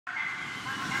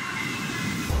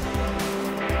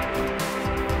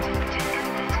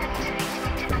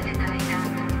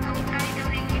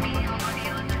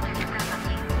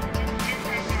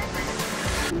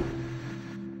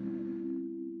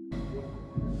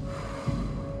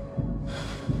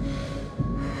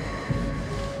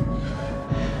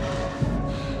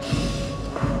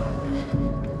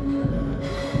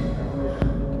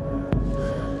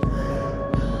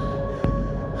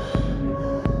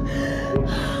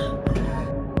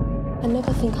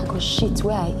think I go shit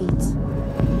where I eat.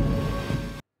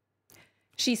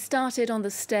 She started on the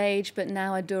stage, but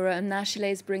now Adura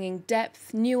Onashile is bringing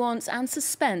depth, nuance and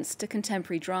suspense to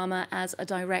contemporary drama as a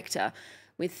director.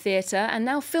 With theatre and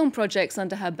now film projects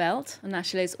under her belt,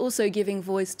 Onashile is also giving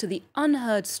voice to the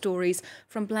unheard stories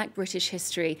from Black British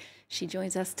history. She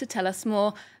joins us to tell us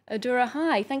more. Adura,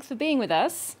 hi, thanks for being with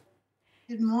us.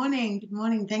 Good morning. Good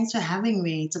morning. Thanks for having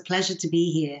me. It's a pleasure to be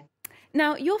here.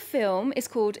 Now, your film is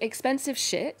called Expensive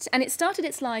Shit, and it started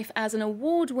its life as an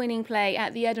award-winning play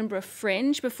at the Edinburgh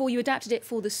Fringe before you adapted it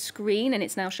for the screen, and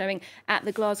it's now showing at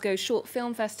the Glasgow Short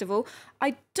Film Festival.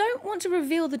 I don't want to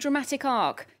reveal the dramatic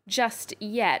arc just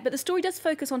yet, but the story does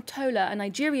focus on Tola, a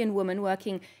Nigerian woman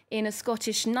working in a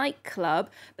Scottish nightclub.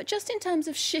 But just in terms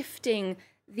of shifting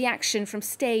the action from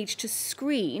stage to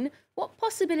screen, what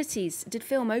possibilities did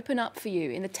film open up for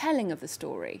you in the telling of the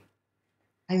story?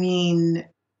 I mean,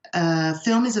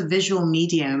 film is a visual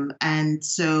medium, and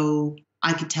so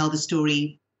I could tell the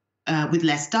story with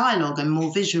less dialogue and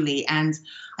more visually. And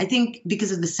I think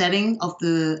because of the setting of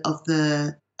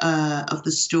the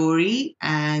story,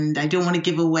 and I don't want to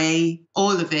give away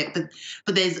all of it,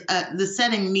 but there's the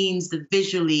setting means that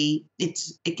visually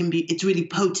it's really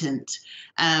potent,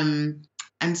 and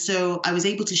so I was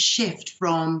able to shift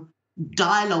from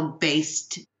dialogue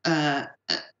based,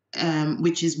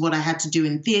 which is what I had to do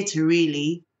in theatre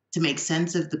really, to make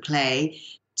sense of the play,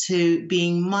 to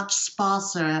being much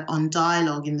sparser on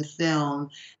dialogue in the film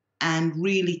and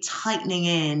really tightening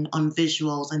in on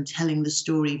visuals and telling the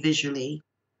story visually.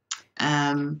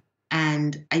 And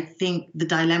I think the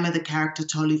dilemma the character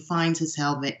Tolu finds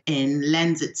herself in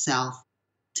lends itself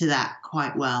to that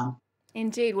quite well.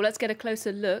 Indeed. Well, let's get a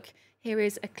closer look. Here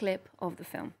is a clip of the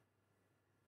film.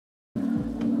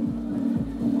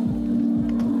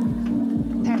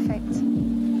 Perfect.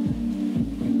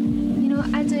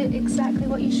 I do exactly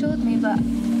what you showed me, but I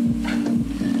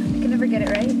can never get it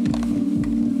right.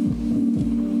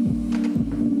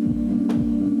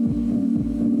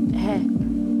 Hey,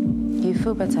 you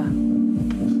feel better?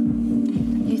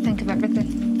 You think of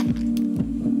everything.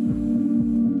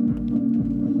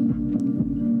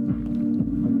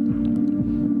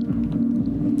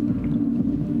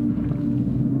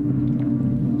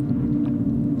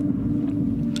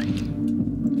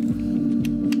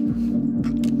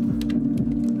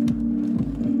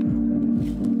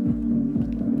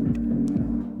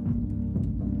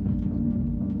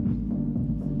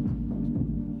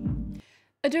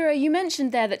 Adura, you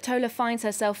mentioned there that Tola finds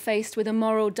herself faced with a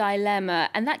moral dilemma,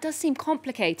 and that does seem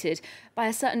complicated by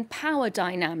a certain power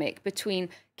dynamic between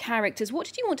characters. What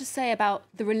did you want to say about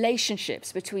the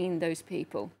relationships between those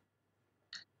people?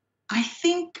 I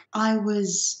think I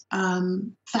was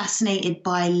fascinated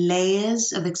by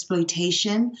layers of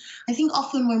exploitation. I think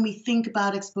often when we think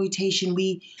about exploitation,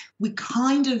 we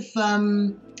kind of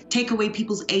take away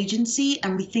people's agency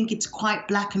and we think it's quite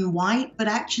black and white, but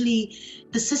actually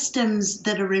the systems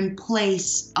that are in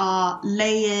place are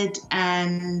layered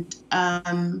and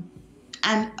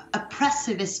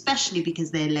oppressive, especially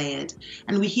because they're layered.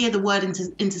 And we hear the word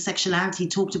intersectionality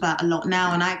talked about a lot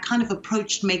now, and I kind of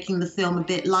approached making the film a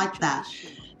bit like that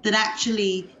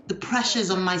actually the pressures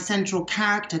on my central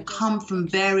character come from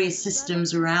various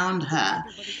systems around her,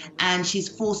 and she's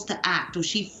forced to act, or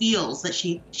she feels that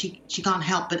she can't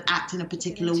help but act in a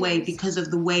particular way because of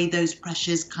the way those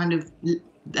pressures kind of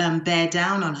bear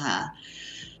down on her.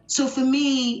 So for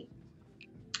me,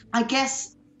 I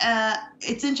guess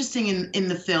it's interesting in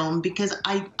the film because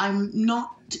I'm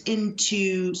not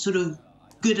into sort of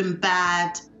good and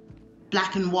bad,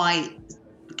 black and white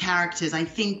characters. I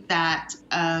think that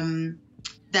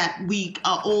that we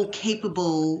are all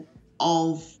capable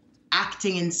of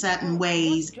acting in certain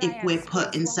ways if we're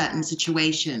put in certain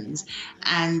situations,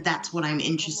 and that's what I'm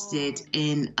interested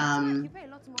in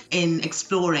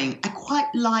exploring. I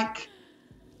quite like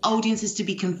audiences to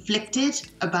be conflicted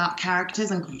about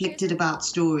characters and conflicted about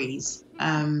stories.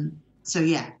 So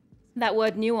yeah. That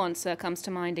word nuance comes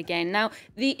to mind again. Now,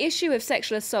 the issue of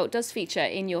sexual assault does feature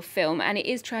in your film, and it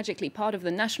is tragically part of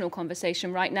the national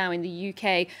conversation right now in the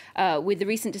UK with the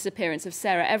recent disappearance of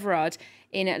Sarah Everard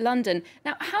in London.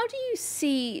 Now, how do you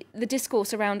see the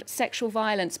discourse around sexual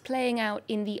violence playing out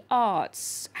in the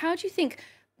arts? How do you think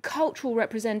cultural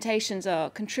representations are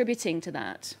contributing to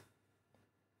that?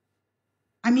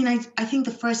 I mean, I think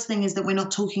the first thing is that we're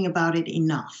not talking about it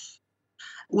enough.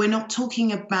 We're not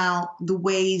talking about the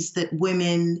ways that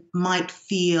women might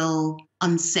feel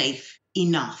unsafe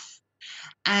enough.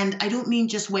 And I don't mean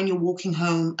just when you're walking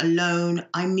home alone.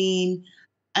 I mean,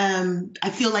 I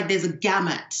feel like there's a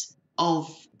gamut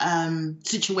of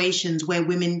situations where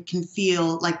women can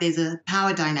feel like there's a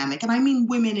power dynamic. And I mean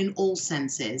women in all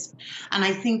senses. And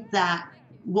I think that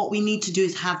what we need to do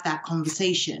is have that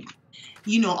conversation.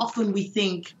 You know, often we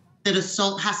think that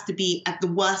assault has to be at the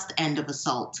worst end of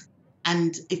assault.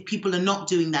 And if people are not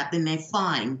doing that, then they're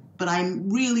fine. But I'm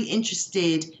really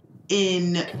interested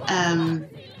in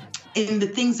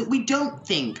the things that we don't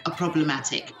think are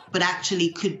problematic, but actually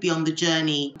could be on the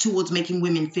journey towards making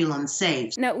women feel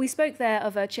unsafe. Now, we spoke there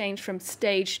of a change from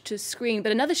stage to screen,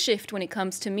 but another shift when it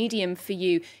comes to medium for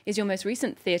you is your most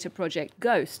recent theatre project,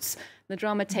 Ghosts. The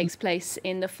drama takes place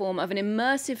in the form of an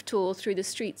immersive tour through the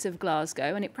streets of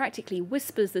Glasgow, and it practically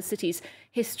whispers the city's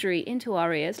history into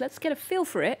our ears. Let's get a feel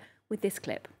for it with this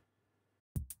clip.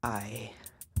 I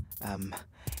am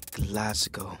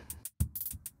Glasgow.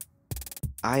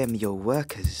 I am your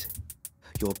workers,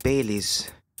 your bailies,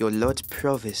 your Lord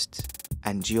Provost,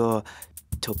 and your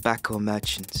tobacco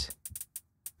merchants.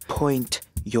 Point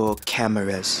your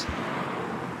cameras.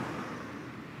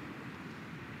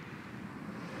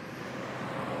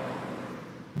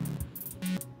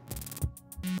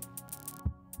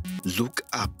 Look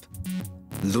up.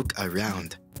 Look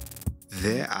around.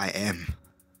 There I am.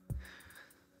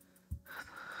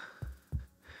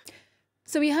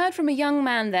 So we heard from a young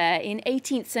man there in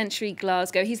 18th century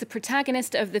Glasgow. He's the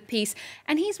protagonist of the piece,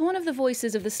 and he's one of the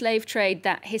voices of the slave trade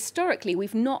that historically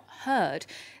we've not heard.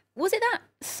 Was it that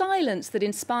silence that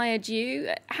inspired you?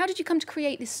 How did you come to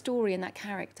create this story and that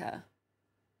character?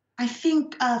 I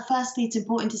think, firstly, it's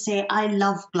important to say I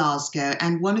love Glasgow.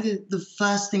 And one of the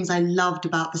first things I loved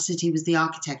about the city was the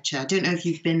architecture. I don't know if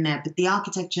you've been there, but the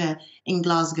architecture in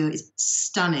Glasgow is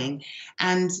stunning.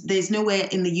 And there's nowhere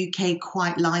in the UK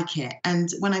quite like it. And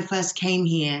when I first came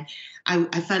here,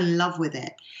 I fell in love with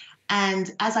it.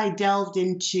 And as I delved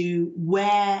into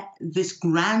where this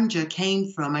grandeur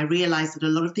came from, I realized that a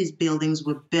lot of these buildings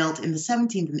were built in the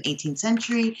 17th and 18th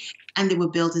century, and they were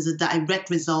built as a direct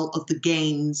result of the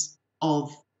gains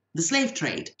of the slave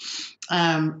trade.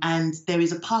 And there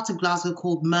is a part of Glasgow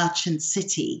called Merchant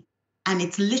City, and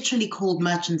it's literally called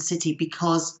Merchant City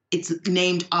because it's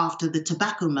named after the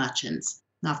tobacco merchants.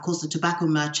 Now, of course, the tobacco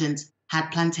merchants had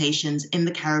plantations in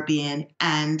the Caribbean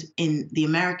and in the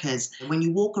Americas. When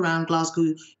you walk around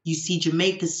Glasgow, you see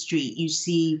Jamaica Street, you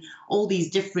see all these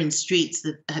different streets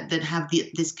that have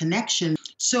this connection.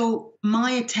 So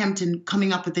my attempt in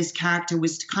coming up with this character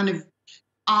was to kind of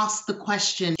ask the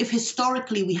question, if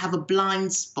historically we have a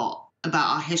blind spot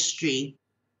about our history,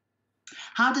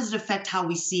 how does it affect how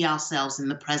we see ourselves in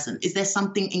the present? Is there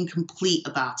something incomplete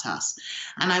about us?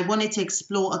 And I wanted to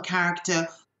explore a character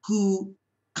who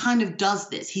kind of does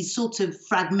this. He's sort of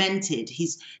fragmented.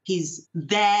 He's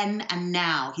then and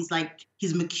now. He's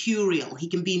mercurial. He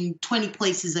can be in 20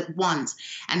 places at once.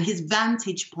 And his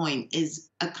vantage point is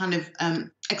a kind of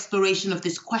exploration of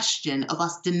this question of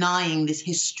us denying this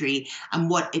history and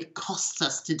what it costs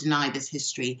us to deny this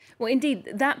history. Well,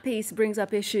 indeed, that piece brings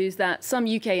up issues that some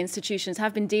UK institutions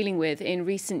have been dealing with in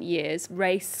recent years: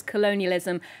 race,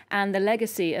 colonialism, and the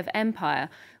legacy of empire.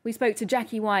 We spoke to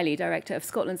Jackie Wiley, director of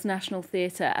Scotland's National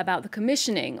Theatre, about the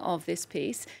commissioning of this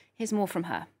piece. Here's more from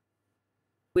her.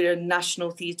 We're a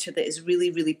national theatre that is really,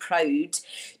 really proud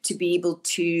to be able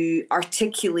to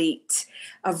articulate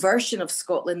a version of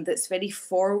Scotland that's very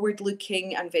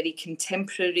forward-looking and very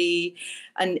contemporary.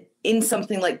 And in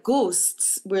something like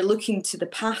Ghosts, we're looking to the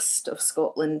past of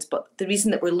Scotland. But the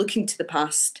reason that we're looking to the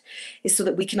past is so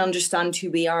that we can understand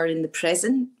who we are in the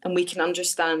present, and we can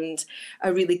understand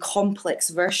a really complex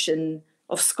version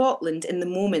of Scotland in the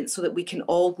moment, so that we can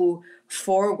all go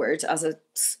forward as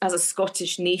a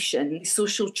Scottish nation.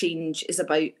 Social change is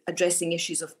about addressing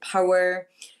issues of power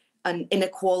and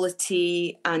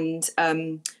inequality, and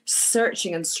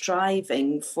searching and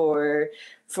striving for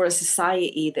a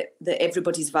society that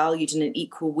everybody's valued in an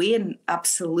equal way. And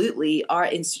absolutely, our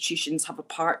institutions have a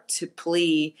part to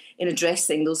play in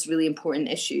addressing those really important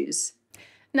issues.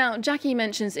 Now, Jackie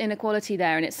mentions inequality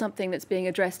there, and it's something that's being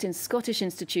addressed in Scottish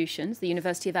institutions. The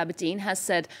University of Aberdeen has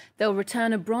said they'll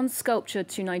return a bronze sculpture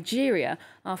to Nigeria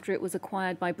after it was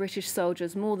acquired by British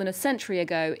soldiers more than a century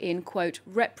ago in, quote,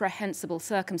 reprehensible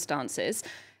circumstances.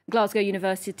 Glasgow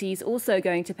University is also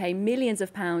going to pay millions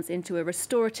of pounds into a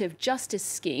restorative justice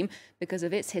scheme because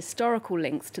of its historical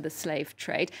links to the slave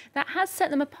trade. That has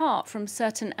set them apart from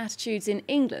certain attitudes in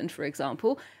England, for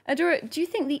example. Adura, do you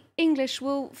think the English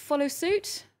will follow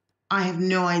suit? I have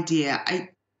no idea.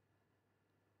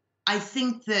 I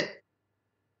think that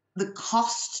the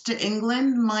cost to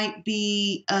England might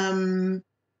be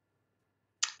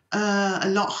a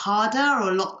lot harder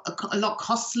or a lot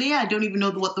costlier. I don't even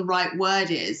know what the right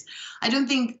word is. I don't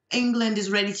think England is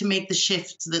ready to make the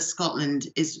shift that Scotland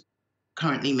is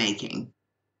currently making.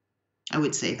 I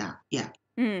would say that, yeah.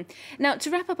 Now, to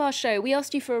wrap up our show, we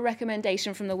asked you for a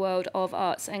recommendation from the world of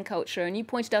arts and culture, and you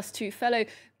pointed us to fellow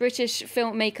British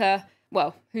filmmaker,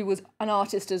 well, who was an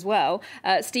artist as well,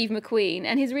 Steve McQueen,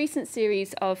 and his recent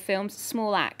series of films,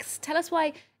 Small Axe. Tell us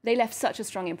why they left such a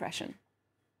strong impression.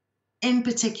 In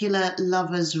particular,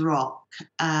 Lovers Rock,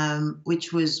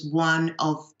 which was one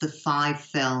of the 5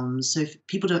 films. So if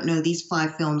people don't know, these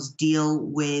 5 films deal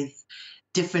with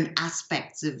different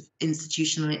aspects of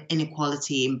institutional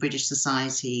inequality in British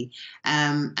society.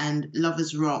 And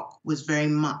Lovers Rock was very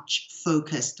much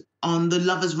focused on the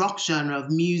Lovers Rock genre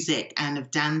of music and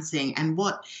of dancing. And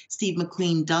what Steve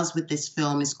McQueen does with this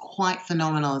film is quite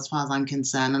phenomenal as far as I'm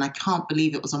concerned. And I can't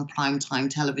believe it was on primetime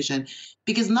television,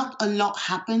 because not a lot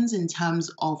happens in terms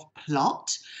of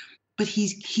plot, but he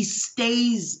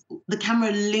stays, the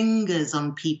camera lingers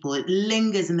on people. It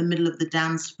lingers in the middle of the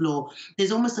dance floor.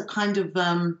 There's almost a kind of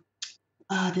a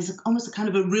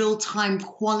real-time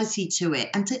quality to it.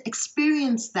 And to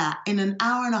experience that in an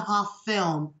hour-and-a-half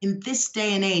film in this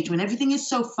day and age, when everything is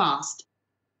so fast,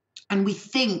 and we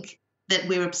think that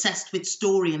we're obsessed with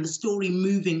story and the story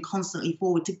moving constantly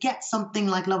forward, to get something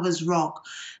like Lovers Rock,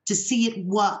 to see it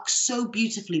work so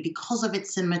beautifully because of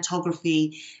its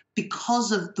cinematography,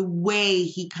 because of the way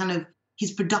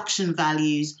his production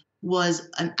values, was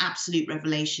an absolute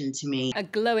revelation to me. A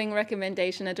glowing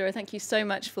recommendation, Adura. Thank you so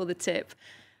much for the tip.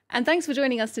 And thanks for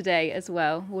joining us today as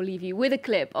well. We'll leave you with a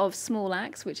clip of Small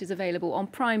Axe, which is available on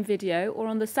Prime Video or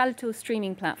on the Salto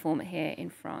streaming platform here in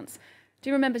France.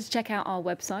 Do remember to check out our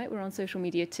website. We're on social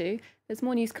media too. There's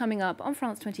more news coming up on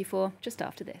France 24 just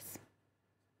after this.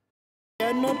 They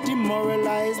are not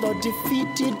demoralized or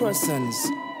defeated persons.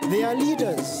 They are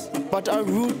leaders, but are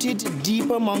rooted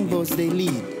deep among those they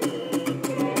lead.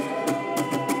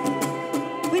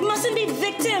 We mustn't be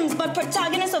victims, but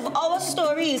protagonists of our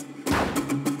stories.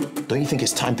 Don't you think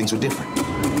it's time things were different?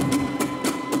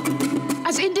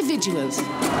 As individuals,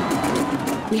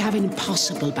 we have an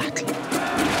impossible battle.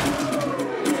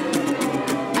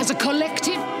 As a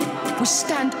collective, we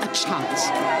stand a chance.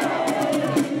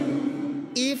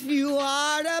 If you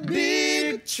are a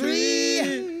big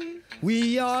tree,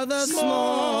 we are the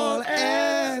small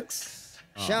axe,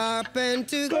 sharpened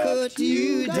to cut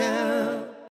you down.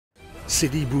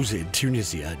 Sidi Bouzid,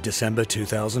 Tunisia, December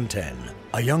 2010.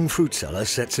 A young fruit seller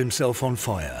sets himself on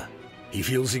fire. He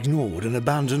feels ignored and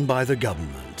abandoned by the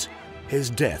government. His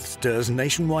death stirs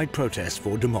nationwide protests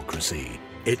for democracy.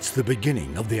 It's the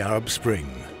beginning of the Arab Spring.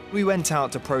 We went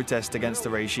out to protest against the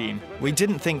regime. We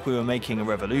didn't think we were making a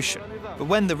revolution. But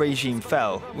when the regime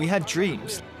fell, we had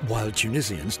dreams. While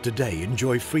Tunisians today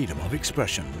enjoy freedom of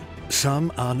expression,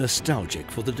 some are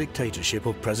nostalgic for the dictatorship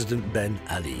of President Ben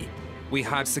Ali. We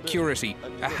had security,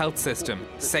 a health system,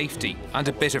 safety, and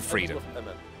a bit of freedom.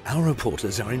 Our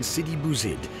reporters are in Sidi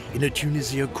Bouzid, in a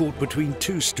Tunisia caught between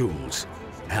 2 stools.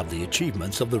 Have the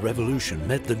achievements of the revolution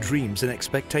met the dreams and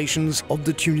expectations of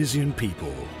the Tunisian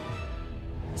people?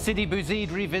 Sidi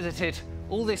Bouzid Revisited,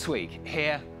 all this week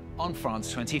here on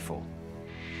France 24.